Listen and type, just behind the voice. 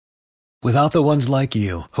Without the ones like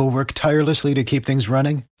you, who work tirelessly to keep things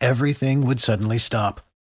running, everything would suddenly stop.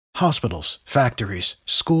 Hospitals, factories,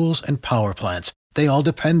 schools, and power plants, they all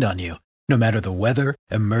depend on you. No matter the weather,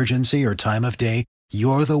 emergency, or time of day,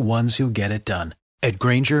 you're the ones who get it done. At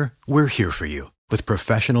Grainger, we're here for you with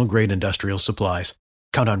professional-grade industrial supplies.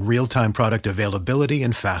 Count on real-time product availability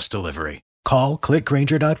and fast delivery. Call, click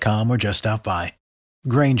Grainger.com, or just stop by.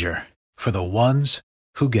 Grainger, for the ones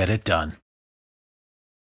who get it done.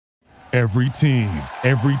 Every team,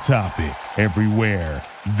 every topic, everywhere.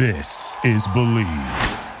 This is Believe.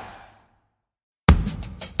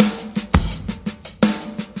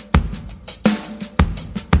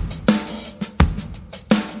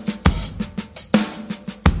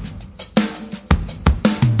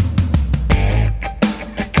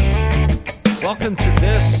 Welcome to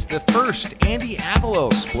the first Andy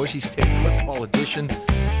Avalos Boise State football edition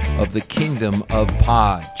of the Kingdom of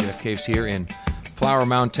Pod. Jeff Caves here in Flower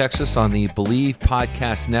Mound, Texas on the Believe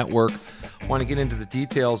Podcast Network. I want to get into the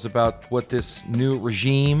details about what this new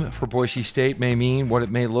regime for Boise State may mean, what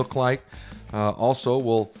it may look like. Also,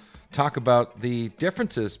 we'll talk about the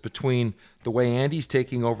differences between the way Andy's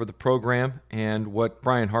taking over the program and what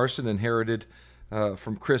Bryan Harsin inherited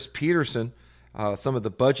from Chris Petersen. Some of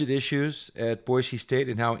the budget issues at Boise State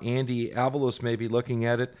and how Andy Avalos may be looking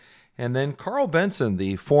at it. And then Carl Benson,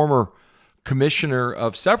 the former commissioner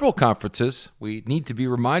of several conferences. We need to be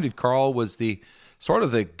reminded Carl was the sort of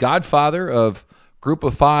the godfather of Group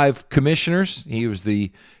of Five commissioners. He was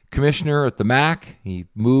the commissioner at the MAC. He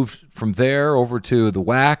moved from there over to the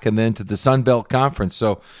WAC and then to the Sun Belt Conference.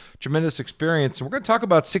 So tremendous experience. And we're going to talk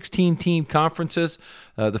about 16-team conferences,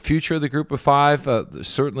 the future of the Group of Five,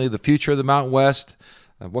 certainly the future of the Mountain West,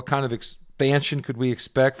 what kind of expansion could we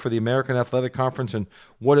expect for the American Athletic Conference, and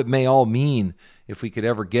what it may all mean if we could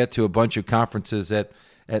ever get to a bunch of conferences at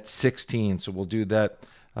 16. So we'll do that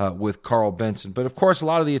with Carl Benson. But, of course, a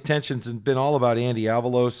lot of the attention's been all about Andy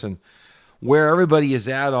Avalos and where everybody is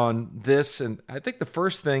at on this. And I think the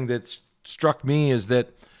first thing that struck me is that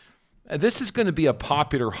this is going to be a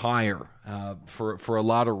popular hire for a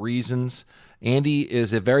lot of reasons. Andy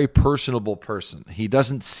is a very personable person. He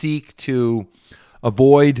doesn't seek to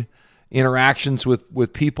avoid interactions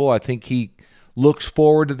with people. I think he looks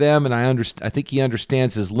forward to them, and I think he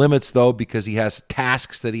understands his limits, though, because he has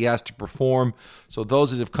tasks that he has to perform. So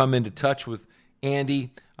those that have come into touch with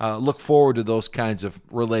Andy look forward to those kinds of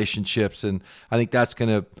relationships, and I think that's going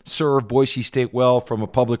to serve Boise State well from a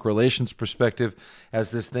public relations perspective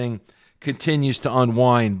as this thing continues to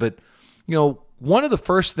unwind. But, you know, one of the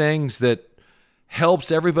first things that helps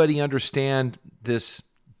everybody understand this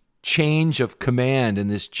change of command and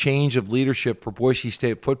this change of leadership for Boise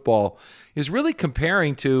State football is really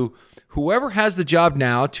comparing to whoever has the job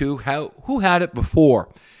now to who had it before.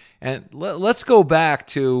 And let's go back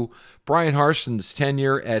to Bryan Harsin's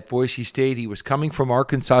tenure at Boise State. He was coming from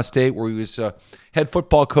Arkansas State, where he was head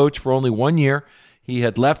football coach for only 1 year. He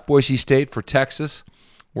had left Boise State for Texas,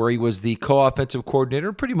 where he was the co-offensive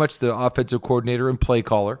coordinator, pretty much the offensive coordinator and play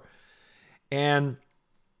caller. And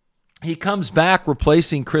he comes back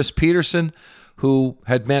replacing Chris Petersen, who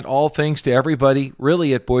had meant all things to everybody,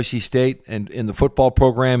 really, at Boise State and in the football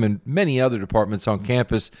program and many other departments on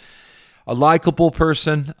campus. A likable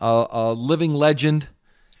person, a living legend.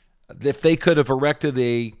 If they could have erected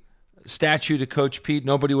a statue to Coach Pete,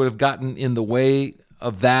 nobody would have gotten in the way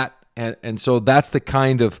of that. And so that's the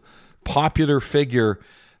kind of popular figure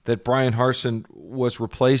that Bryan Harsin was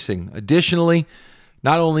replacing. Additionally,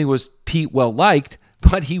 not only was Pete well-liked,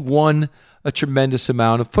 but he won a tremendous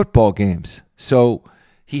amount of football games. So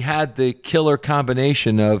he had the killer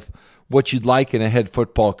combination of what you'd like in a head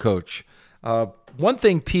football coach. One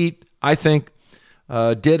thing Pete, I think,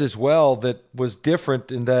 did as well that was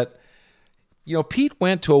different in that, you know, Pete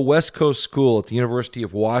went to a West Coast school at the University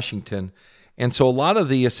of Washington, and so a lot of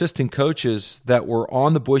the assistant coaches that were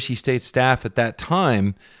on the Boise State staff at that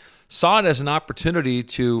time saw it as an opportunity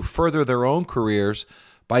to further their own careers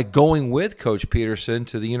by going with Coach Petersen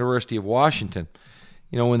to the University of Washington.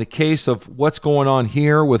 You know, in the case of what's going on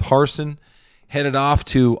here with Harsin headed off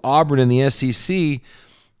to Auburn in the SEC,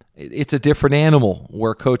 it's a different animal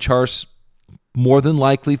where Coach Harsin more than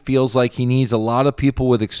likely feels like he needs a lot of people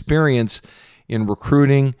with experience in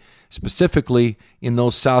recruiting, specifically in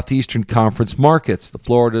those Southeastern Conference markets, the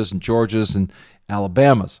Floridas and Georgias and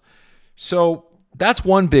Alabamas. So that's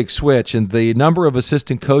one big switch, and the number of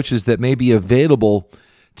assistant coaches that may be available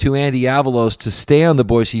to Andy Avalos to stay on the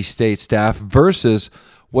Boise State staff versus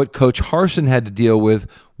what Coach Harsin had to deal with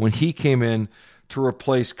when he came in to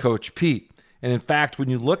replace Coach Pete. And in fact, when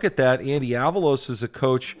you look at that, Andy Avalos is a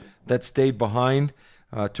coach that stayed behind,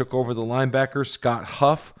 took over the linebacker. Scott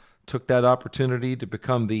Huff took that opportunity to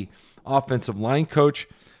become the offensive line coach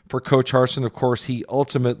for Coach Harsin. Of course, he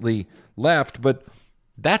ultimately left, but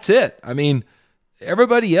that's it. I mean,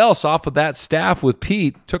 everybody else off of that staff with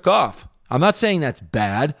Pete took off. I'm not saying that's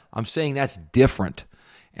bad. I'm saying that's different.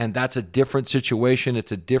 And that's a different situation.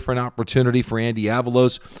 It's a different opportunity for Andy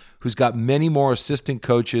Avalos, who's got many more assistant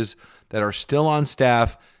coaches that are still on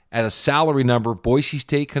staff at a salary number Boise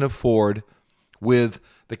State can afford, with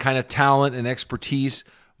the kind of talent and expertise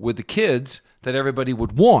with the kids that everybody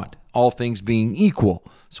would want, all things being equal.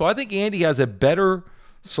 So I think Andy has a better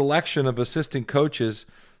selection of assistant coaches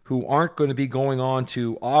who aren't going to be going on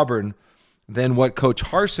to Auburn than what Coach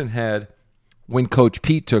Harsin had when Coach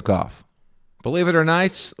Pete took off. Believe it or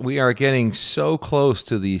not, we are getting so close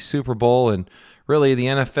to the Super Bowl, and really the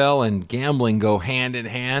NFL and gambling go hand in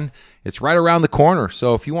hand. It's right around the corner.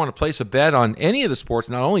 So if you want to place a bet on any of the sports,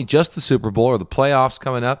 not only just the Super Bowl or the playoffs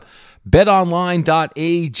coming up,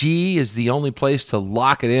 betonline.ag is the only place to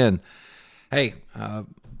lock it in. Hey,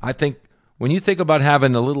 I think when you think about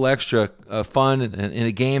having a little extra fun in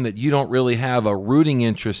a game that you don't really have a rooting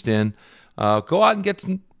interest in, go out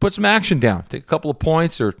and put some action down. Take a couple of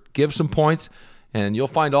points or give some points, and you'll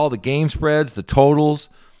find all the game spreads, the totals,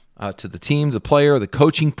 to the team, the player, the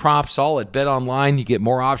coaching props, all at BetOnline. You get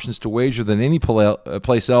more options to wager than any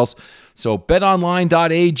place else. So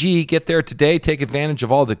betonline.ag, get there today. Take advantage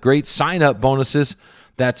of all the great sign-up bonuses.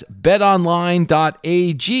 That's betonline.ag,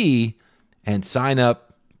 and sign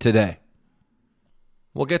up today.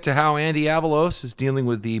 We'll get to how Andy Avalos is dealing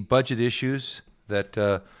with the budget issues that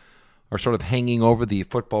are sort of hanging over the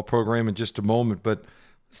football program in just a moment. But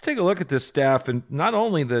let's take a look at this staff, and not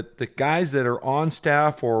only the guys that are on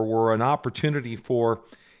staff or were an opportunity for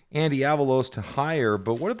Andy Avalos to hire,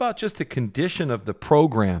 but what about just the condition of the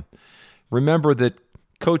program? Remember that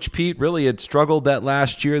Coach Pete really had struggled that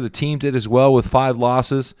last year. The team did as well with 5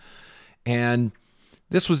 losses, and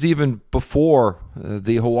this was even before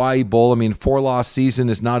the Hawaii Bowl. I mean, 4-loss season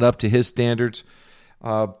is not up to his standards.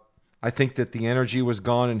 I think that the energy was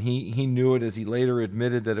gone, and he knew it, as he later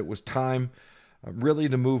admitted that it was time really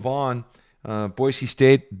to move on. Boise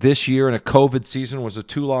State this year in a COVID season was a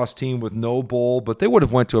 2-loss team with no bowl, but they would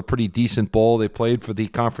have went to a pretty decent bowl. They played for the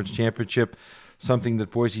conference championship, something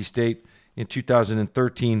that Boise State in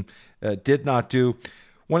 2013 did not do.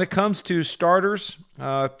 When it comes to starters,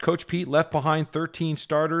 Coach Pete left behind 13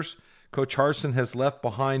 starters. Coach Harsin has left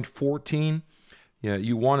behind 14.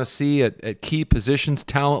 You want to see at key positions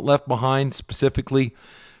talent left behind. Specifically,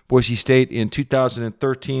 Boise State in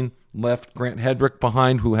 2013 left Grant Hedrick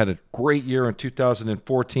behind, who had a great year in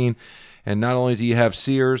 2014. And not only do you have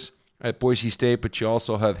Sears at Boise State, but you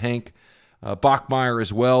also have Hank Bachmeier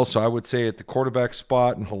as well. So I would say at the quarterback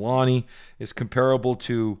spot, and Helani is comparable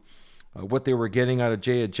to what they were getting out of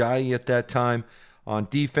Jay Ajayi at that time. On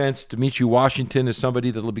defense, Demetri Washington is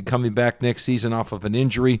somebody that will be coming back next season off of an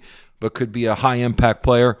injury, but could be a high-impact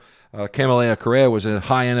player. Kamalea Correa was a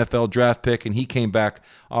high NFL draft pick, and he came back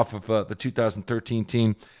off of the 2013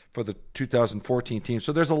 team for the 2014 team.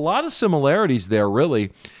 So there's a lot of similarities there,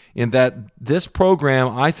 really, in that this program,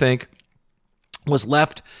 I think, was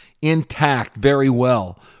left intact very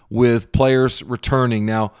well with players returning.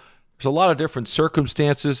 Now, there's a lot of different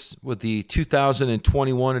circumstances with the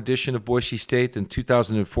 2021 edition of Boise State than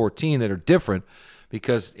 2014 that are different,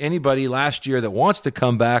 because anybody last year that wants to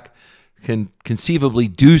come back can conceivably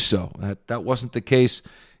do so. That wasn't the case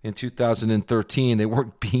in 2013. They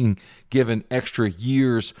weren't being given extra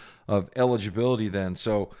years of eligibility then.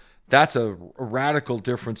 So that's a radical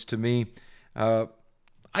difference to me. I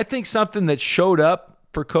think something that showed up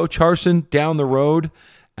for Coach Harsin down the road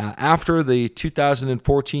after the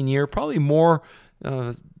 2014 year, probably more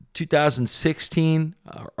 2016,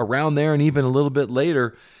 around there, and even a little bit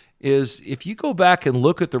later, is if you go back and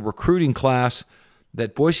look at the recruiting class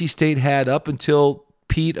that Boise State had up until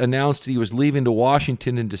Pete announced that he was leaving to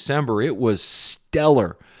Washington in December, it was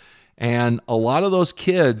stellar. And a lot of those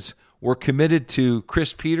kids were committed to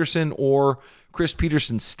Chris Petersen or Chris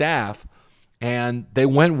Petersen's staff, and they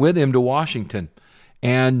went with him to Washington.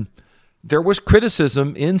 And there was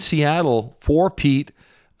criticism in Seattle for Pete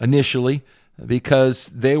initially because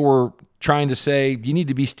they were trying to say, you need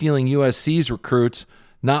to be stealing USC's recruits,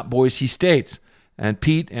 not Boise State's. And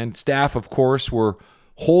Pete and staff, of course, were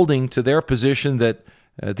holding to their position that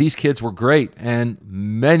these kids were great, and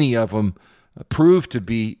many of them proved to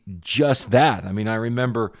be just that. I mean, I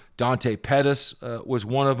remember Dante Pettis was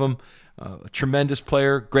one of them, a tremendous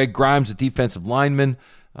player. Greg Grimes, a defensive lineman.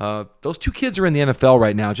 Those 2 kids are in the NFL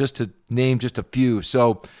right now, just to name just a few.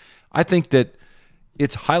 So I think that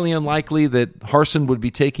it's highly unlikely that Harsin would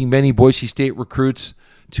be taking many Boise State recruits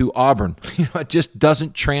to Auburn. It just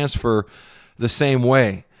doesn't transfer the same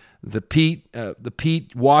way. The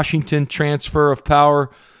Pete Washington transfer of power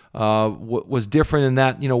was different in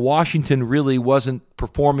that, Washington really wasn't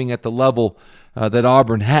performing at the level that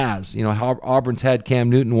Auburn has. Auburn's had Cam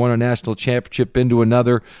Newton won a national championship into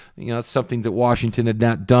another. That's something that Washington had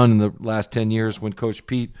not done in the last 10 years when Coach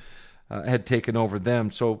Pete had taken over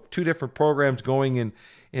them. So two different programs going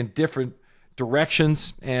in different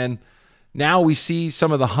directions. And now we see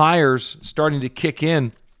some of the hires starting to kick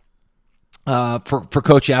in for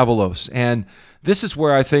Coach Avalos. And this is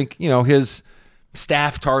where I think, his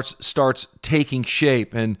staff starts taking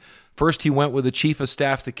shape. And first he went with a chief of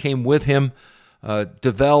staff that came with him.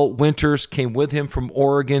 DeVell Winters came with him from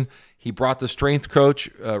Oregon. He brought the strength coach,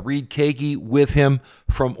 Reed Kagi, with him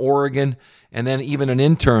from Oregon. And then even an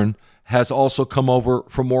intern has also come over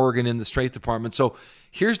from Oregon in the strength department. So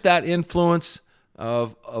here's that influence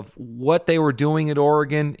of what they were doing at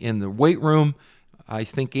Oregon in the weight room. I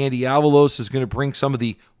think Andy Avalos is going to bring some of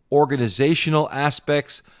the organizational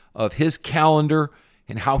aspects of his calendar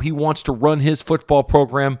and how he wants to run his football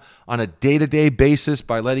program on a day-to-day basis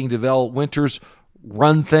by letting DeVell Winters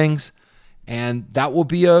run things. And that will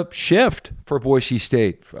be a shift for Boise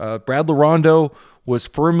State. Brad LaRondo was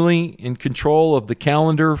firmly in control of the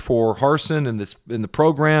calendar for Harsin in the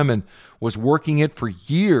program and was working it for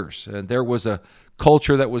years. And there was a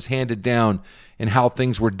culture that was handed down in how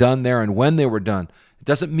things were done there and when they were done. It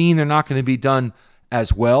doesn't mean they're not going to be done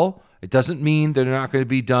as well. It doesn't mean they're not going to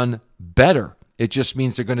be done better. It just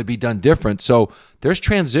means they're going to be done different. So there's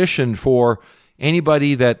transition for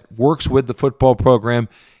anybody that works with the football program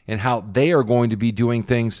and how they are going to be doing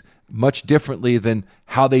things much differently than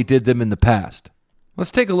how they did them in the past. Let's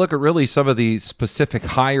take a look at really some of the specific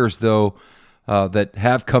hires, though, that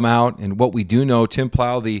have come out. And what we do know, Tim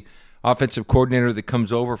Plough, the offensive coordinator that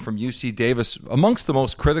comes over from UC Davis, amongst the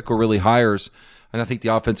most critical really hires. And I think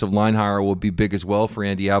the offensive line hire will be big as well for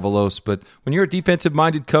Andy Avalos. But when you're a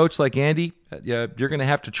defensive-minded coach like Andy, you're going to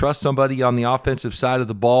have to trust somebody on the offensive side of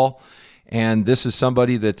the ball. And this is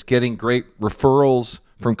somebody that's getting great referrals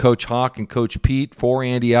from Coach Hawk and Coach Pete for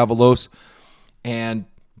Andy Avalos. And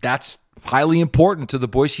that's highly important to the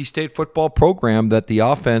Boise State football program, that the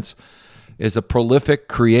offense is a prolific,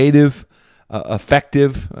 creative,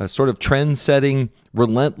 effective, sort of trend-setting,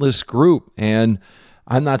 relentless group. And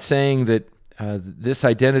I'm not saying that this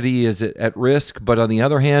identity is at risk, but on the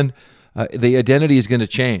other hand, the identity is going to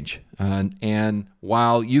change. And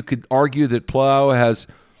while you could argue that Plough has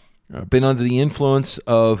been under the influence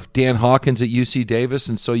of Dan Hawkins at UC Davis,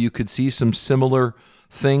 and so you could see some similar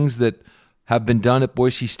things that have been done at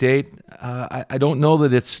Boise State, I don't know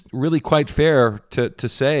that it's really quite fair to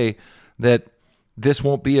say that this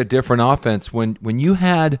won't be a different offense. When you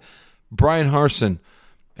had Brian Harsin,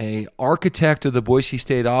 an architect of the Boise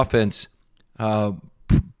State offense,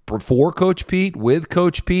 before Coach Pete, with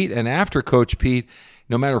Coach Pete, and after Coach Pete,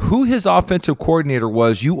 no matter who his offensive coordinator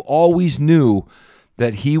was, you always knew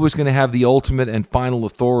that he was going to have the ultimate and final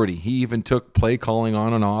authority. He even took play calling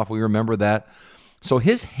on and off. We remember that. So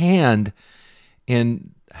his hand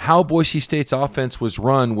in how Boise State's offense was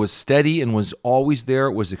run was steady and was always there.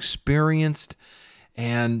 It was experienced.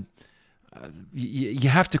 And you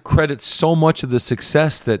have to credit so much of the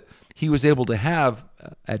success that he was able to have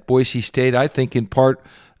at Boise State, I think in part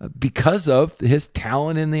because of his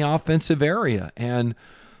talent in the offensive area. And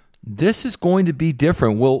this is going to be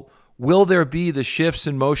different. Will there be the shifts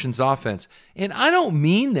and motions offense? And I don't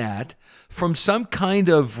mean that from some kind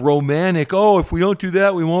of romantic, if we don't do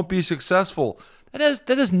that, we won't be successful. That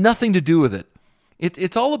has nothing to do with it.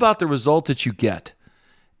 It's all about the result that you get.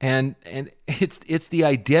 And it's the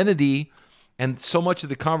identity, and so much of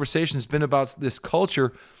the conversation has been about this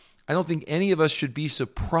culture. I don't think any of us should be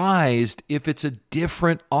surprised if it's a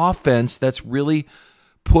different offense that's really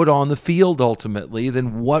put on the field ultimately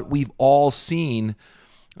than what we've all seen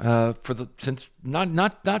since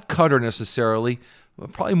not Cutter necessarily,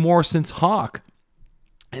 but probably more since Hawk,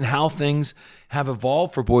 and how things have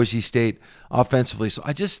evolved for Boise State offensively. So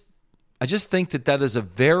I just think that is a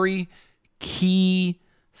very key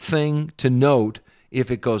thing to note. If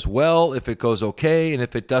it goes well, if it goes okay, and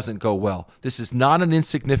if it doesn't go well. This is not an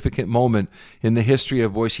insignificant moment in the history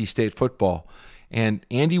of Boise State football. And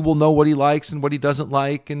Andy will know what he likes and what he doesn't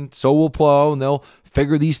like, and so will Plough, and they'll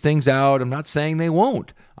figure these things out. I'm not saying they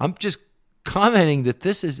won't. I'm just commenting that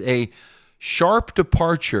this is a sharp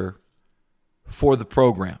departure for the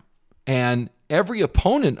program. And every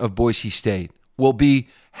opponent of Boise State will be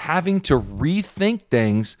having to rethink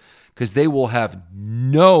things because they will have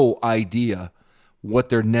no idea what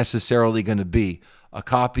they're necessarily going to be. A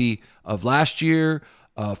copy of last year,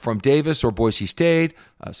 from Davis or Boise State,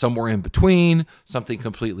 somewhere in between, something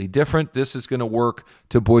completely different. This is going to work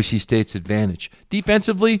to Boise State's advantage.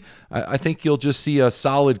 Defensively, I think you'll just see a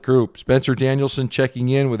solid group. Spencer Danielson checking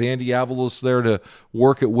in with Andy Avalos there to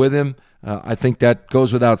work it with him. I think that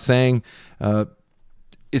goes without saying.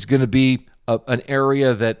 Is going to be an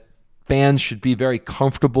area that fans should be very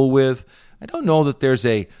comfortable with. I don't know that there's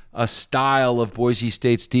a style of Boise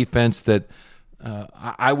State's defense that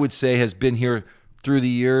I would say has been here through the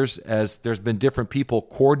years, as there's been different people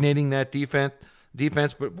coordinating that defense.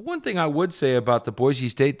 But one thing I would say about the Boise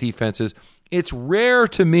State defense is it's rare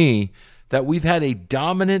to me that we've had a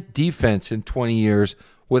dominant defense in 20 years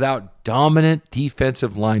without dominant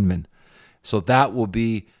defensive linemen. So that will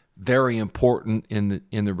be very important in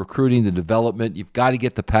the recruiting, the development. You've got to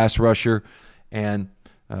get the pass rusher, and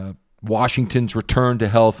Washington's return to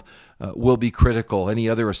health will be critical. Any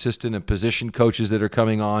other assistant and position coaches that are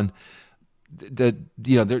coming on,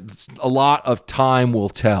 there's a lot of time will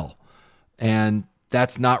tell, and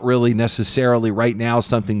that's not really necessarily right now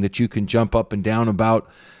something that you can jump up and down about,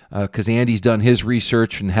 because Andy's done his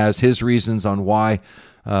research and has his reasons on why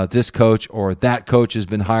this coach or that coach has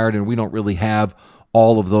been hired, and we don't really have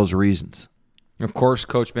all of those reasons. Of course,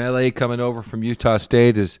 Coach Melee coming over from Utah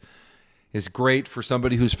State is great for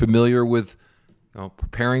somebody who's familiar with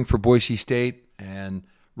preparing for Boise State and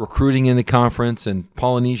recruiting in the conference and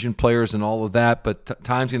Polynesian players and all of that, but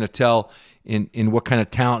time's going to tell in what kind of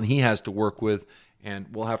talent he has to work with, and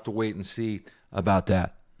we'll have to wait and see about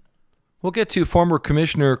that. We'll get to former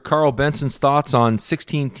Commissioner Carl Benson's thoughts on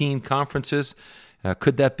 16-team conferences.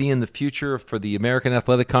 Could that be in the future for the American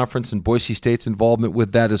Athletic Conference and Boise State's involvement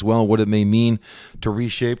with that as well, and what it may mean to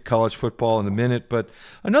reshape college football in a minute. But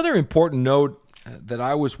another important note that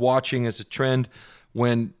I was watching as a trend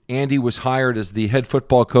when Andy was hired as the head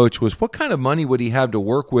football coach was what kind of money would he have to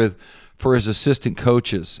work with for his assistant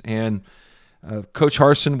coaches. And Coach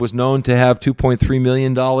Harsin was known to have $2.3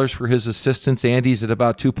 million for his assistants. Andy's at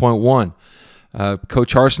about $2.1.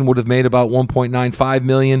 Coach Harsin would have made about $1.95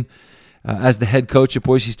 million as the head coach at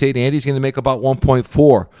Boise State. Andy's going to make about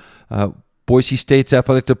 $1.4. Boise State's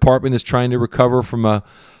athletic department is trying to recover from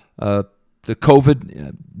the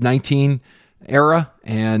COVID-19 era,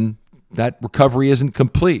 and that recovery isn't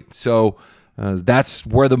complete. So that's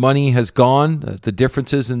where the money has gone. The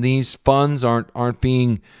differences in these funds aren't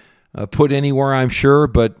being put anywhere, I'm sure,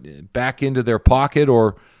 but back into their pocket,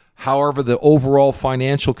 or however the overall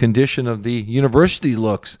financial condition of the university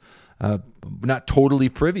looks. Not totally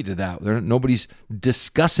privy to that. Nobody's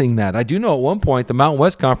discussing that. I do know at one point the Mountain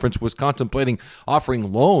West Conference was contemplating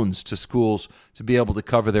offering loans to schools to be able to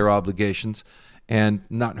cover their obligations, and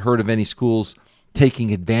not heard of any schools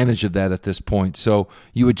taking advantage of that at this point. So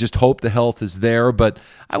you would just hope the health is there. But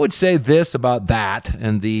I would say this about that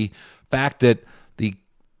and the fact that the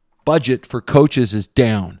budget for coaches is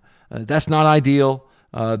down. That's not ideal.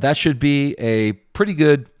 That should be a pretty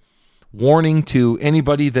good warning to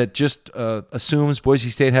anybody that just assumes Boise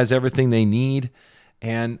State has everything they need.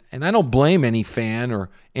 And I don't blame any fan or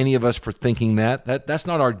any of us for thinking that. That's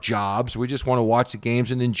not our jobs. We just want to watch the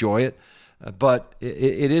games and enjoy it. But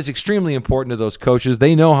it is extremely important to those coaches.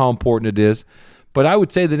 They know how important it is. But I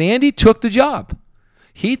would say that Andy took the job.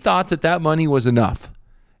 He thought that money was enough,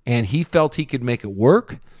 and he felt he could make it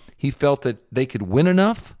work. He felt that they could win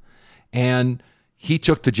enough, and he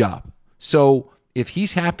took the job. So if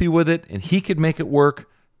he's happy with it and he could make it work,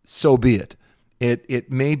 so be it.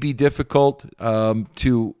 It may be difficult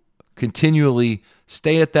to continually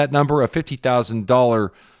stay at that number. A $50,000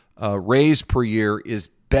 raise per year is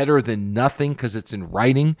better than nothing because it's in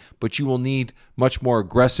writing, but you will need much more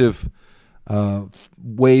aggressive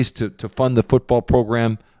ways to fund the football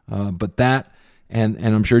program. But that, and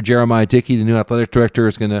I'm sure Jeremiah Dickey, the new athletic director,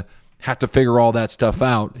 is going to have to figure all that stuff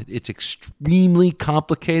out. It's extremely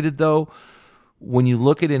complicated, though. When you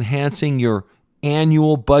look at enhancing your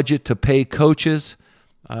annual budget to pay coaches,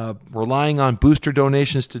 relying on booster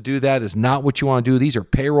donations to do that is not what you want to do. These are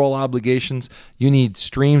payroll obligations. You need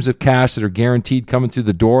streams of cash that are guaranteed coming through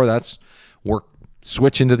the door. That's where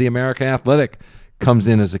switching to the American Athletic comes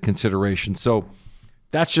in as a consideration. So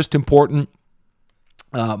that's just important.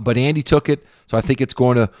 But Andy took it, so I think it's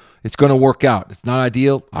going to work out. It's not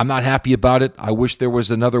ideal. I'm not happy about it. I wish there was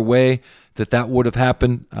another way that would have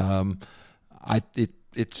happened.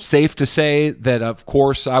 It's safe to say that, of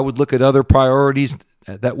course, I would look at other priorities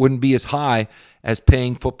that wouldn't be as high as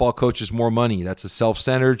paying football coaches more money. That's a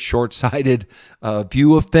self-centered, short-sighted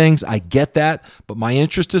view of things. I get that, but my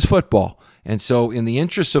interest is football. And so in the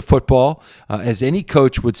interest of football, as any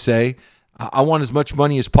coach would say, I want as much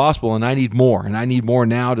money as possible, and I need more. And I need more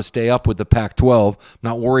now to stay up with the Pac-12. I'm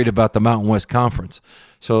not worried about the Mountain West Conference.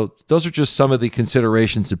 So those are just some of the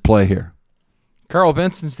considerations at play here. Carl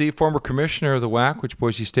Benson's the former commissioner of the WAC, which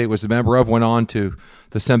Boise State was a member of, went on to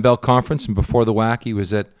the Sun Belt Conference, and before the WAC, he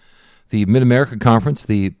was at the Mid-America Conference,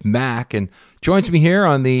 the MAC, and joins me here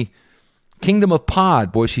on the Kingdom of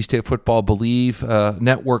Pod, Boise State Football Believe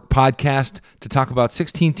Network podcast to talk about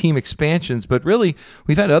 16-team expansions. But really,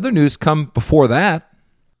 we've had other news come before that.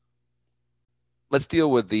 Let's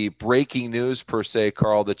deal with the breaking news, per se,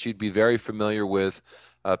 Carl, that you'd be very familiar with.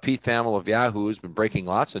 Pete Thamel of Yahoo, who's been breaking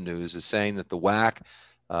lots of news, is saying that the WAC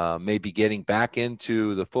may be getting back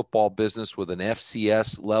into the football business with an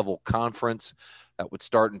FCS-level conference that would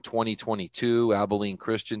start in 2022. Abilene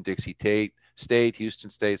Christian, Dixie State,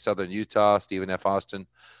 Houston State, Southern Utah, Stephen F. Austin,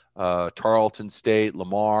 Tarleton State,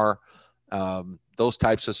 Lamar, those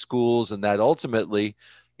types of schools, and that ultimately,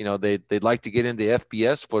 they'd like to get into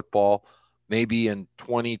FBS football maybe in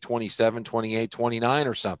 2027, 28, 29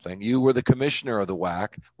 or something. You were the commissioner of the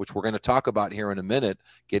WAC, which we're going to talk about here in a minute,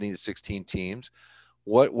 getting to 16 teams.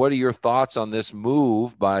 What are your thoughts on this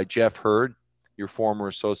move by Jeff Hurd, your former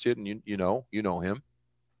associate, and you know him?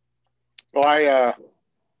 Well,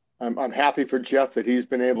 I'm happy for Jeff that he's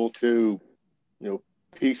been able to,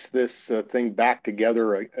 piece this thing back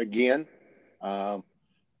together again. I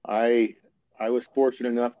was fortunate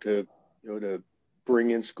enough to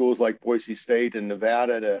bring in schools like Boise State and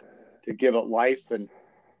Nevada to give it life. And,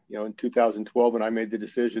 in 2012, when I made the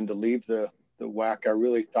decision to leave the WAC, I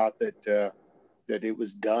really thought that it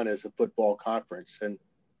was done as a football conference. And,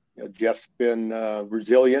 Jeff's been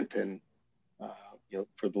resilient, and,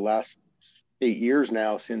 for the last 8 years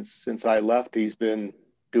now, since I left, he's been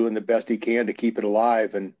doing the best he can to keep it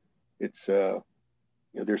alive. And it's,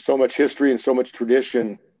 there's so much history and so much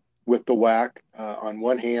tradition with the WAC on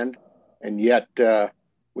one hand. And yet,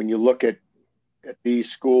 when you look at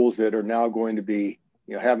these schools that are now going to be,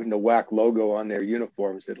 having the WAC logo on their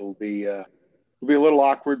uniforms, it'll be a little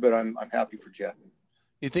awkward, but I'm happy for Jeff.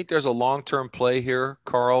 You think there's a long-term play here,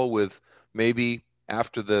 Carl, with maybe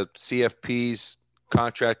after the CFP's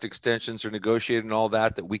contract extensions are negotiated and all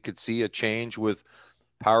that we could see a change with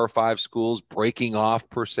Power 5 schools breaking off,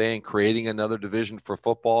 per se, and creating another division for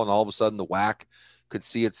football, and all of a sudden the WAC could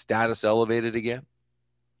see its status elevated again?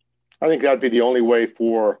 I think that'd be the only way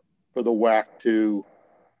for the WAC to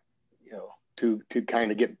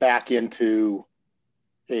kind of get back into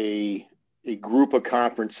a group of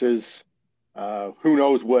conferences. Who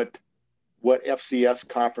knows what FCS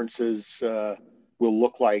conferences will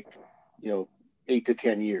look like, 8 to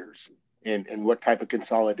 10 years, and what type of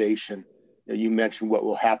consolidation. You mentioned what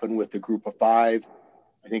will happen with the group of 5.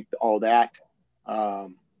 I think all that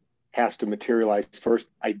has to materialize first.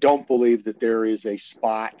 I don't believe that there is a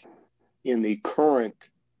spot in the current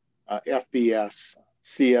FBS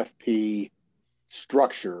CFP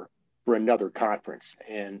structure for another conference,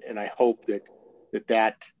 and I hope that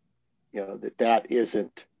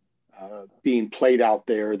isn't being played out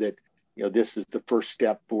there. That this is the first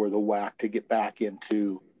step for the WAC to get back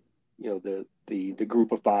into the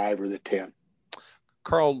group of 5 or the 10.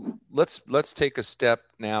 Carl, let's take a step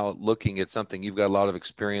now, looking at something you've got a lot of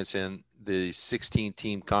experience in, the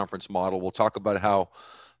 16-team conference model. We'll talk about how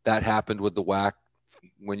that happened with the WAC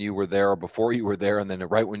when you were there or before you were there, and then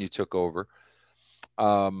right when you took over.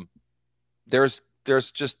 There's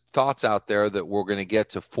just thoughts out there that we're going to get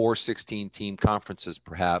to 4 16-team conferences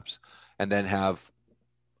perhaps, and then have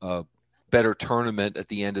a better tournament at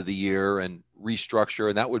the end of the year and restructure.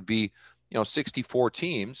 And that would be, 64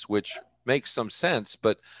 teams, which makes some sense,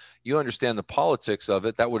 but you understand the politics of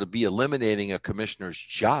it. That would be eliminating a commissioner's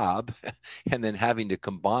job and then having to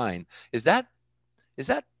combine. Is that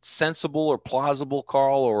sensible or plausible,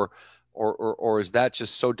 Carl, or is that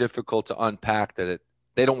just so difficult to unpack that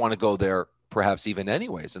they don't want to go there perhaps even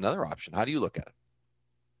anyways? Another option. How do you look at it?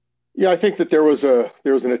 Yeah, I think that there was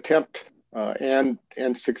an attempt and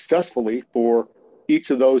successfully for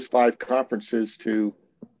each of those 5 conferences to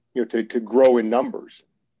grow in numbers.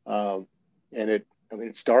 And it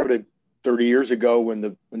started 30 years ago when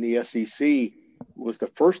the SEC was the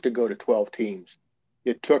first to go to 12 teams.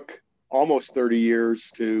 It took almost 30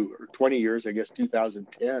 years or 20 years, I guess,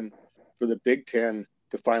 2010, for the Big Ten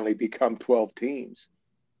to finally become 12 teams.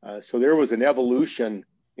 So there was an evolution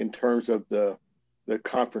in terms of the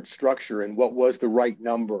conference structure and what was the right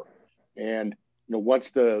number. And once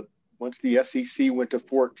the SEC went to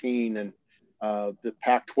 14 and the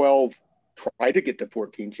Pac-12 tried to get to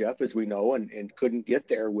 14, Jeff, as we know, and couldn't get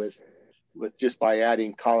there with just by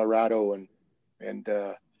adding Colorado and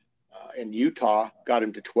Utah, got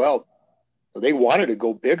him to 12. So they wanted to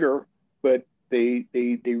go bigger, but they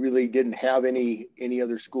really didn't have any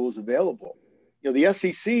other schools available. The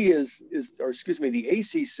SEC the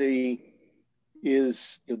ACC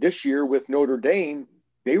is, this year with Notre Dame,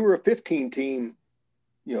 they were a 15-team,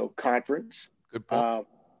 conference. Good point.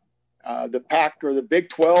 The Pac or the Big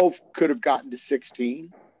 12 could have gotten to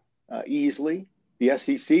 16 easily. The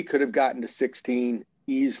SEC could have gotten to 16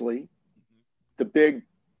 easily. The Big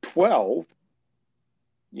 12,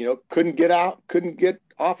 couldn't get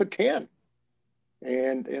off of 10,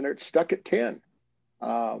 and it's stuck at 10.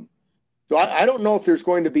 So I don't know if there's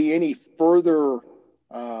going to be any further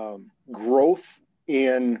growth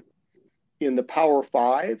in the Power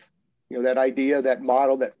Five. That idea, that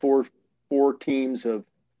model, that four teams or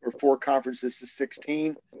four conferences to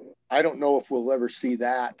 16. I don't know if we'll ever see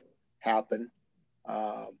that happen.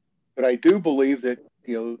 But I do believe that,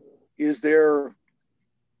 is there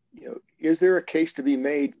a case to be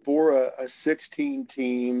made for a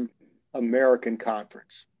 16-team American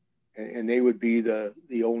conference? And they would be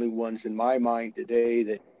the only ones in my mind today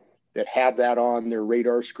that have that on their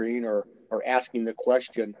radar screen, or asking the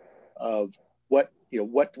question of what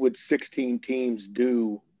would 16 teams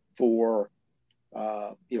do for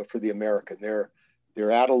the American. They're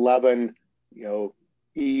at 11,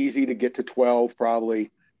 easy to get to 12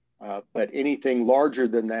 probably, but anything larger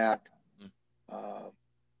than that,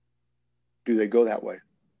 do they go that way?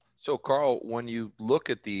 So, Carl, when you look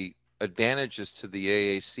at the advantages to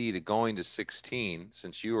the AAC to going to 16,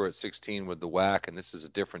 since you were at 16 with the WAC and this is a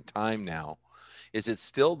different time now, is it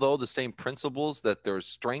still, though, the same principles that there's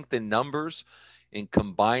strength in numbers in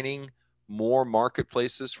combining more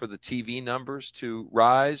marketplaces for the TV numbers to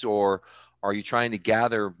rise, or are you trying to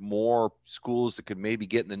gather more schools that could maybe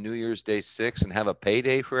get in the New Year's Day 6 and have a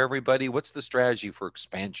payday for everybody? What's the strategy for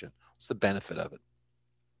expansion? What's the benefit of it?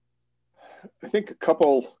 I think a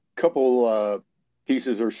couple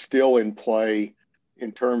pieces are still in play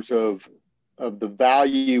in terms of the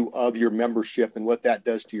value of your membership and what that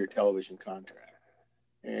does to your television contract.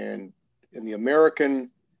 And the American,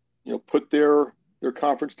 put their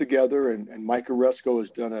conference together, and Mike Oresco has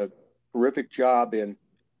done a terrific job in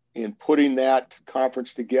putting that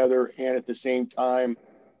conference together, and at the same time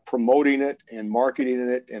promoting it and marketing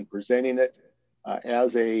it and presenting it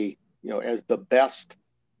as the best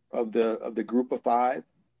of the group of five,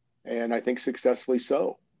 and I think successfully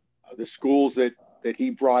so. The schools that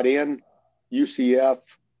he brought in, UCF,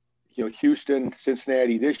 Houston,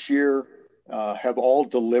 Cincinnati this year, have all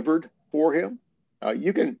delivered for him.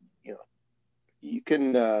 You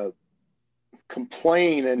can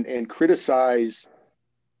complain and criticize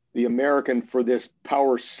the American for this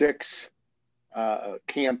Power Six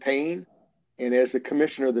campaign, and as the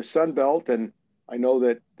commissioner of the Sun Belt, and I know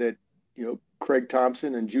that Craig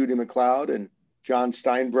Thompson and Judy McLeod and John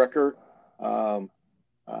Steinbrecher, and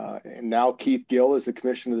now Keith Gill as the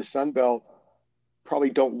commissioner of the Sun Belt, probably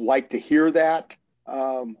don't like to hear that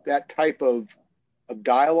type of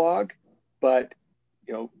dialogue, but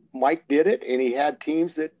Mike did it, and he had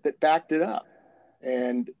teams that backed it up.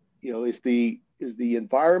 And is the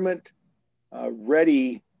environment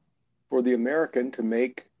ready for the American to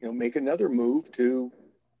make another move to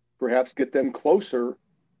perhaps get them closer,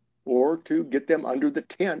 or to get them under the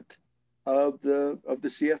tent of the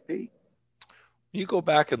CFP? You go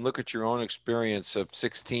back and look at your own experience of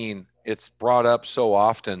 16. It's brought up so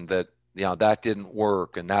often that that didn't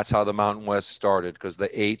work, and that's how the Mountain West started, because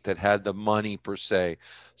the 8 that had the money per se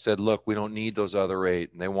said, look, we don't need those other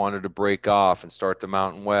 8, and they wanted to break off and start the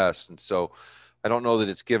Mountain West. And so I don't know that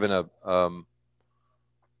it's given a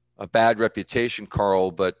bad reputation,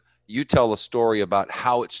 Carl, but you tell a story about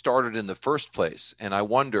how it started in the first place, and I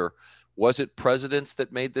wonder, was it presidents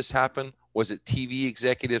that made this happen? Was it TV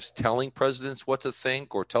executives telling presidents what to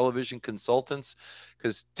think, or television consultants?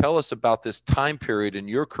 Because tell us about this time period in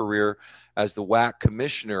your career as the WAC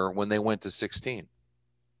commissioner when they went to 16.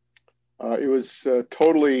 It was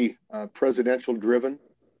totally presidential driven.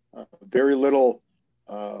 Very little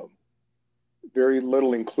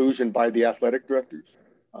inclusion by the athletic directors.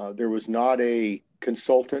 There was not a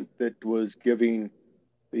consultant that was giving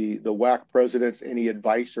the WAC presidents any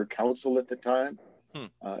advice or counsel at the time.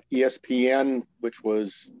 ESPN, which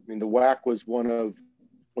was, the WAC was one of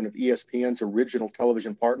ESPN's original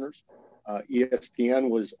television partners. ESPN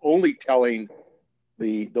was only telling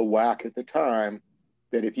the WAC at the time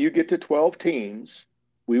that if you get to 12 teams,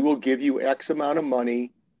 we will give you X amount of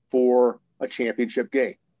money for a championship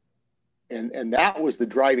game. And that was the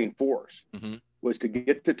driving force, was to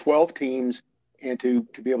get to 12 teams and to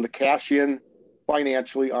be able to cash in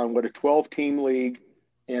financially on what a 12-team league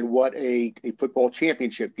and what a football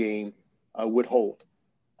championship game would hold.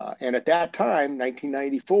 And at that time,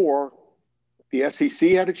 1994, The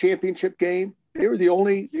SEC had a championship game. They were the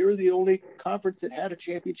only conference that had a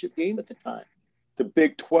championship game at the time. The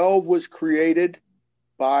Big 12 was created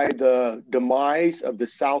by the demise of the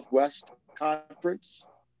Southwest Conference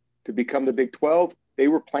to become the Big 12. They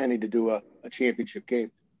were planning to do a championship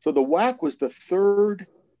game. So the WAC was the third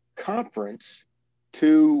conference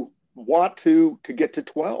to want to get to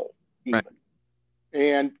 12 even. Right.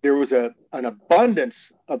 And there was an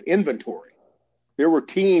abundance of inventory. There were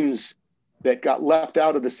teams that got left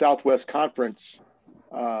out of the Southwest Conference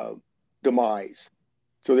demise.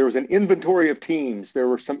 So there was an inventory of teams. There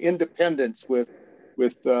were some independents with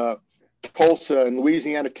Tulsa and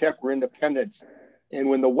Louisiana Tech were independents. And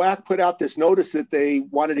when the WAC put out this notice that they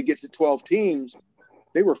wanted to get to 12 teams,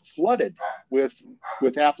 they were flooded with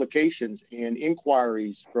applications and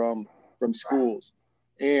inquiries from schools.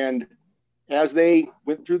 And as they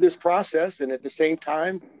went through this process, and at the same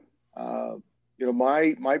time,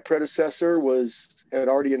 my predecessor had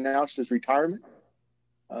already announced his retirement.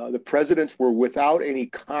 The presidents were without any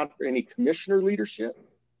commissioner leadership,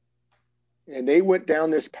 and they went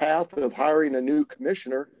down this path of hiring a new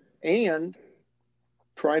commissioner and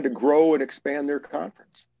trying to grow and expand their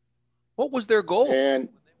conference. What was their goal? And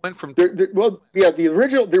they went from the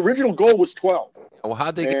original goal was 12. Well,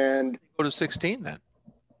 how'd they go to 16 then?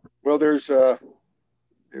 Well, there's a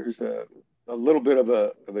little bit of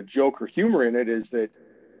a joke or humor in it, is that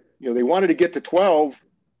they wanted to get to 12,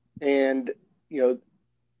 and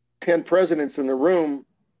 10 presidents in the room,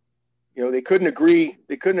 they couldn't agree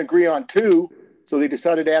on 2, so they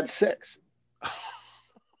decided to add 6.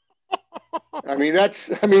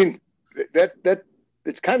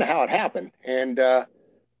 That's kind of how it happened. And the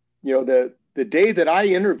day that I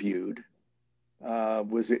interviewed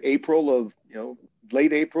was late April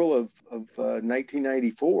of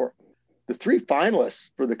 1994. The 3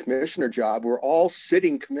 finalists for the commissioner job were all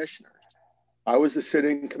sitting commissioners. I was the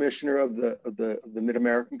sitting commissioner of the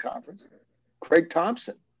Mid-American Conference. Craig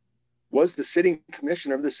Thompson was the sitting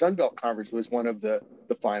commissioner of the Sun Belt Conference, was one of the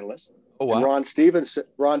finalists. Oh, wow. And Ron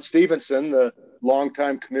Stevenson, the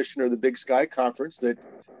longtime commissioner of the Big Sky Conference, that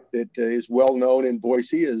is well known in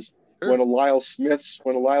Boise, as one of Lyle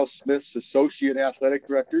Smith's associate athletic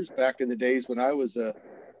directors back in the days when I was a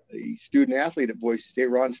student athlete at Boise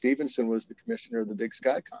State. Ron Stevenson was the commissioner of the Big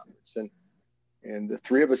Sky Conference, and the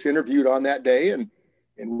 3 of us interviewed on that day, and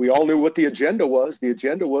we all knew what the agenda was. The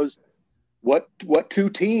agenda was what 2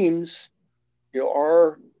 teams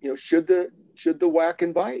should the WAC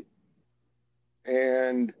invite.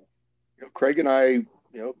 And Craig and I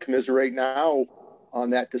commiserate now on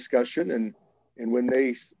that discussion, and when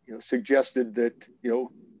they suggested that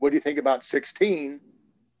what do you think about 16,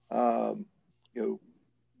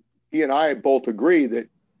 he and I both agree that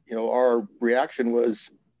our reaction was,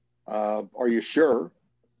 are you sure?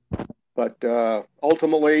 But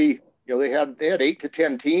ultimately, they had 8 to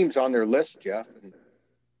 10 teams on their list, Jeff,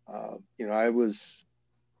 and I was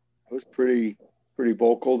pretty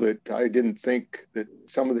vocal that I didn't think that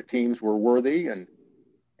some of the teams were worthy, and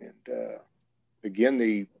again,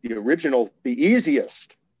 the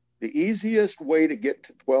easiest way to get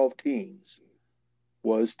to 12 teams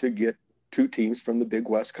was to get 2 teams from the Big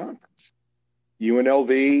West Conference,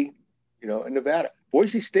 UNLV, and Nevada.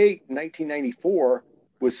 Boise State in 1994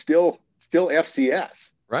 was still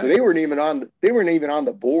FCS. Right. So they weren't even on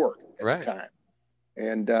the board at right. the time.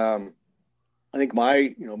 And I think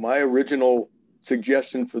my original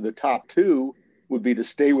suggestion for the top 2 would be to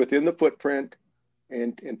stay within the footprint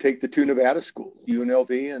and take the 2 Nevada schools,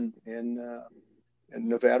 UNLV and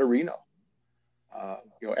Nevada Reno.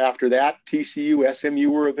 After that, TCU, SMU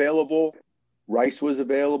were available, Rice was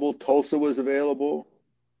available, Tulsa was available,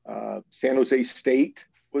 San Jose State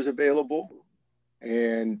was available,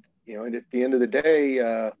 and at the end of the day,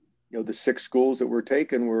 the 6 schools that were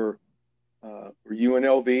taken were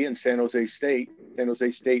UNLV and San Jose State. San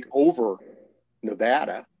Jose State over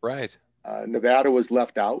Nevada. Right. Nevada was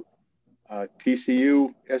left out.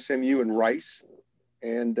 TCU, SMU, and Rice,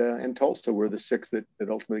 and Tulsa were the 6 that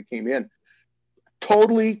ultimately came in.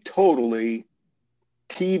 Totally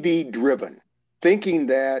TV driven, thinking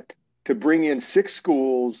that to bring in 6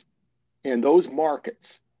 schools in those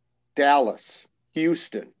markets, Dallas,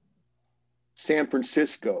 Houston, San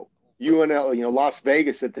Francisco, UNL, Las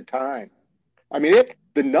Vegas at the time. I mean,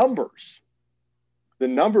 the numbers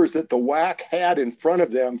that the WAC had in front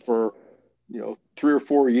of them for 3 or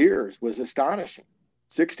 4 years was astonishing.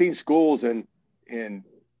 16 schools in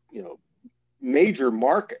major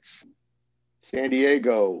markets, San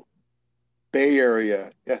Diego, Bay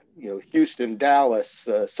Area, Houston, Dallas,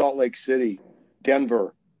 Salt Lake City,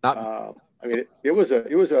 Denver. It was a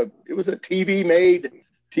TV made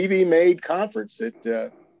TV made conference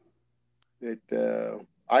that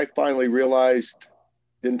I finally realized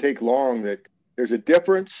didn't take long that there's a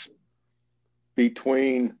difference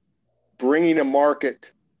between bringing a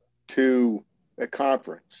market to a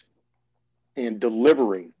conference and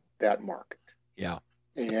delivering that market. Yeah.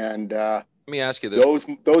 And let me ask you this: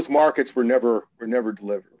 those markets were never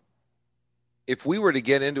delivered. If we were to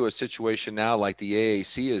get into a situation now like the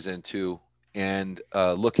AAC is into, and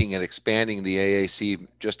looking at expanding the AAC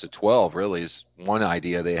just to 12 really is one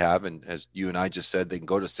idea they have. And as you and I just said, they can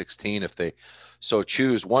go to 16 if they so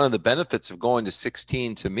choose. One of the benefits of going to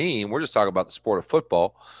 16 to me, and we're just talking about the sport of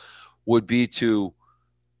football, would be to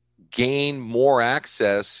gain more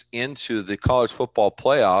access into the college football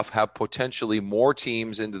playoff, have potentially more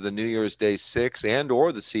teams into the New Year's Day 6 and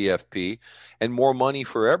or the CFP, and more money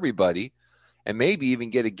for everybody. And maybe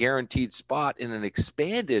even get a guaranteed spot in an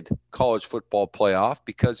expanded college football playoff,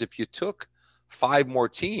 because if you took 5 more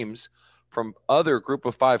teams from other group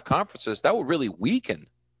of 5 conferences, that would really weaken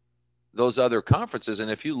those other conferences.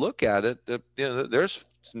 And if you look at it, there's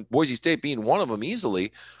Boise State being one of them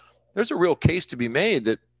easily. There's a real case to be made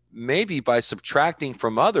that maybe by subtracting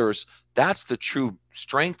from others, that's the true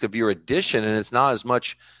strength of your addition, and it's not as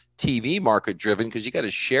much TV market driven because you got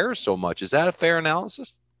to share so much. Is that a fair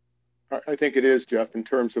analysis? I think it is, Jeff, in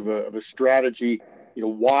terms of a strategy.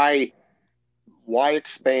 Why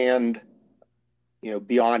expand,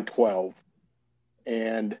 beyond 12,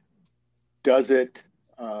 and does it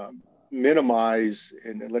minimize?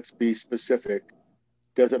 And let's be specific.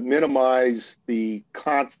 Does it minimize the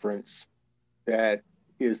conference that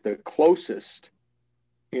is the closest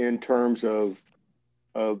in terms of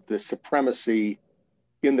the supremacy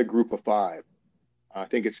in the group of 5? I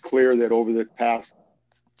think it's clear that over the past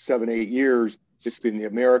 7-8 years, it's been the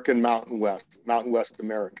American Mountain West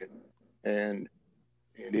American, and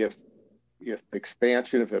if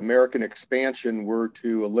American expansion were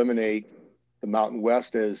to eliminate the Mountain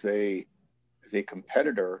West as a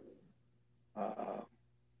competitor,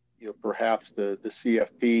 perhaps the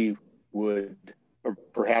CFP would, or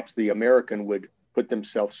perhaps the American would put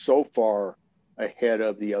themselves so far ahead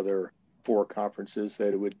of the other 4 conferences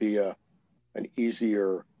that it would be an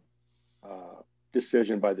easier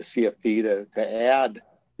decision by the CFP to add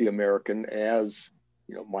the American, as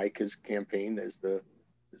Mike has campaigned as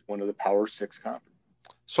one of the Power 6 conferences.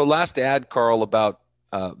 So last ad, Carl, about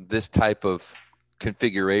this type of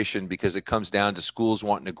configuration, because it comes down to schools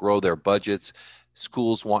wanting to grow their budgets,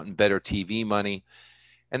 schools wanting better TV money,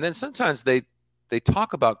 and then sometimes they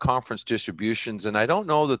talk about conference distributions, and I don't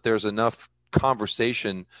know that there's enough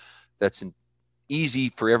conversation that's easy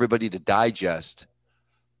for everybody to digest.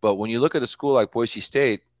 But when you look at a school like Boise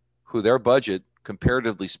State, who their budget,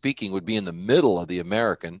 comparatively speaking, would be in the middle of the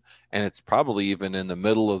American, and it's probably even in the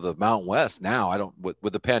middle of the Mountain West now.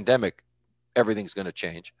 With the pandemic, everything's going to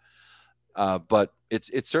change, but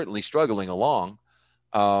it's certainly struggling along.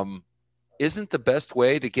 Isn't the best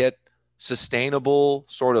way to get sustainable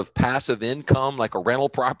sort of passive income, like a rental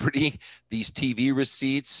property, these TV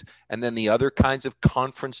receipts, and then the other kinds of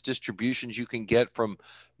conference distributions you can get from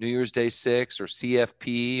New Year's Day 6 or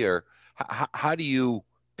CFP? Or how do you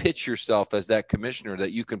pitch yourself as that commissioner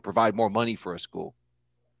that you can provide more money for a school?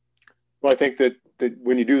 Well, I think that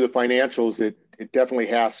when you do the financials, it definitely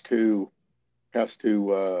has to you have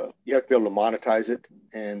to be able to monetize it,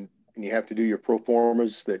 and you have to do your pro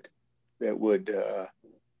formas that would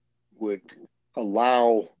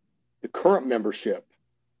allow the current membership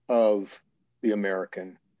of the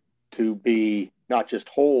American to be not just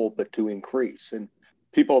whole, but to increase. And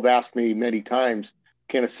people have asked me many times,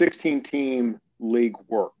 can a 16-team league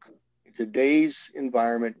work? In today's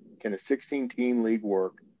environment, can a 16-team league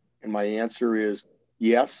work? And my answer is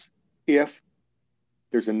yes, if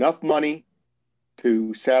there's enough money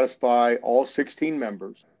to satisfy all 16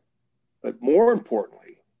 members. But more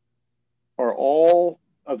importantly, are all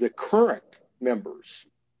the current members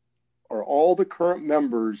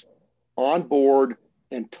on board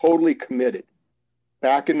and totally committed?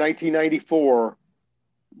 Back in 1994,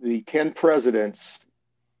 the 10 presidents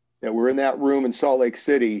that were in that room in Salt Lake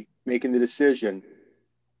City making the decision,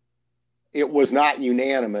 it was not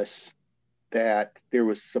unanimous that there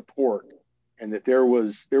was support and that there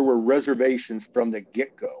were reservations from the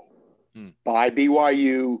get-go by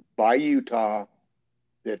BYU, by Utah,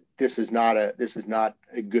 that this is not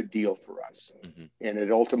a good deal for us. Mm-hmm. And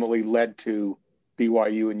it ultimately led to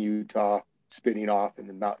BYU and Utah spinning off and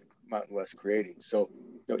the Mountain West creating. So,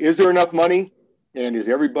 is there enough money, and is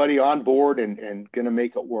everybody on board and going to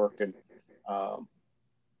make it work? And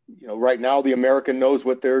right now the American knows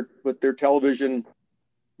what their television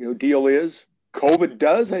deal is. COVID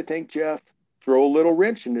does, I think, Jeff, throw a little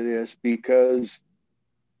wrench into this because,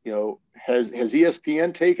 has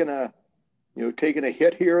ESPN taken a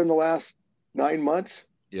hit here in the last 9 months?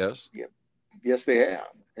 Yes. Yeah. Yes, they have.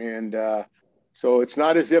 And so it's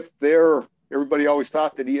not as if everybody always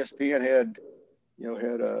thought that ESPN had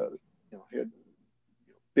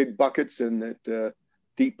big buckets and that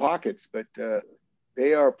deep pockets, but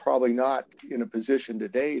they are probably not in a position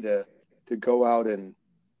today to go out and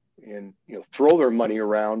throw their money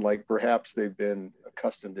around like perhaps they've been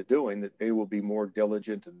accustomed to doing. That they will be more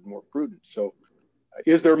diligent and more prudent. So,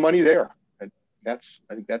 is there money there? And I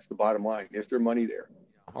think that's the bottom line. Is there money there?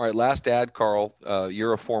 All right, last ad, Carl.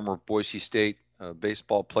 You're a former Boise State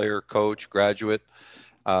baseball player, coach, graduate.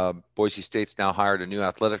 Boise State's now hired a new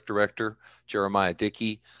athletic director, Jeremiah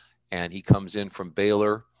Dickey, and he comes in from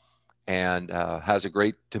Baylor and has a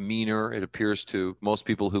great demeanor, it appears to most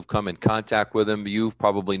people who've come in contact with him. You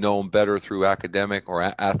probably know him better through academic or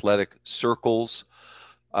athletic circles.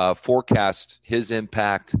 Forecast his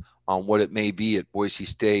impact on what it may be at Boise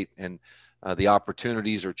State and the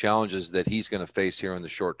opportunities or challenges that he's going to face here in the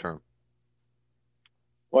short term.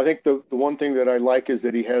 Well, I think the one thing that I like is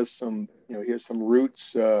that he has some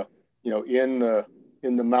roots,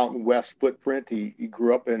 in the Mountain West footprint. He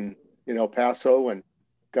grew up in El Paso and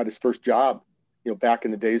got his first job, back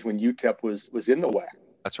in the days when UTEP was in the WAC.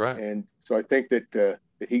 That's right. And so I think that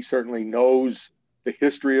he certainly knows the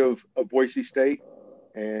history of Boise State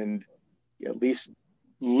and at least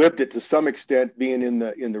lived it to some extent being in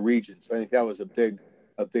the region. So I think that was a big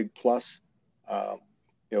plus.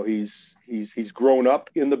 He's grown up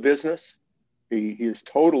in the business. He is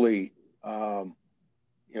totally,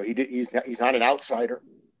 he's not an outsider.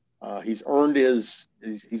 He's earned his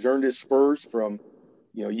spurs from,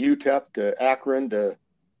 UTEP to Akron to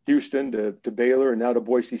Houston to Baylor and now to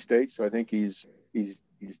Boise State. So I think he's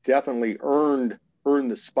definitely earned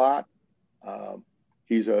the spot.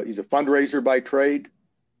 He's a fundraiser by trade,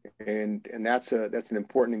 and that's an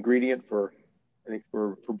important ingredient for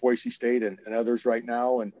Boise State and others right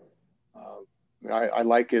now. And I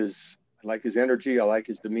like his energy. I like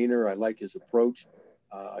his demeanor. I like his approach.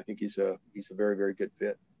 I think he's a very, very good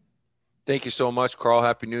fit. Thank you so much, Carl.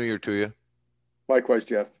 Happy New Year to you. Likewise,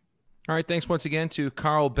 Jeff. All right, thanks once again to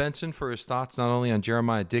Carl Benson for his thoughts not only on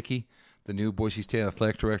Jeremiah Dickey, the new Boise State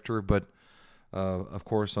athletic director, but of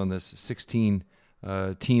course on this 16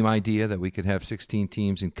 team idea that we could have 16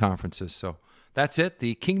 teams in conferences. So that's it.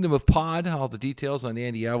 The Kingdom of Pod, all the details on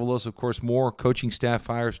Andy Avalos. Of course, more coaching staff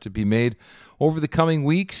hires to be made over the coming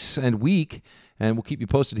weeks and week. And we'll keep you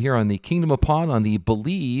posted here on the Kingdom of Pod on the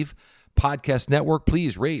Believe Podcast Network.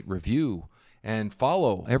 Please rate, review, and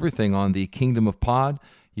follow everything on the Kingdom of Pod.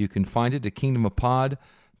 You can find it at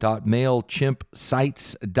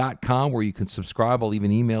kingdomofpod.mailchimpsites.com where you can subscribe. I'll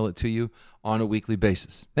even email it to you on a weekly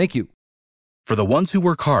basis. Thank you. For the ones who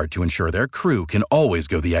work hard to ensure their crew can always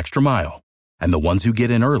go the extra mile, and the ones who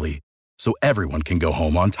get in early so everyone can go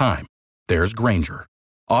home on time, there's Grainger,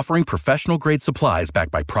 offering professional-grade supplies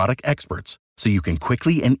backed by product experts so you can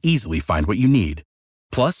quickly and easily find what you need.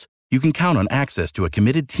 Plus, you can count on access to a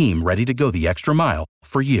committed team ready to go the extra mile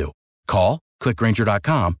for you. Call, click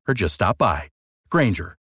Grainger.com, or just stop by.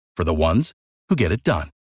 Grainger, for the ones who get it done.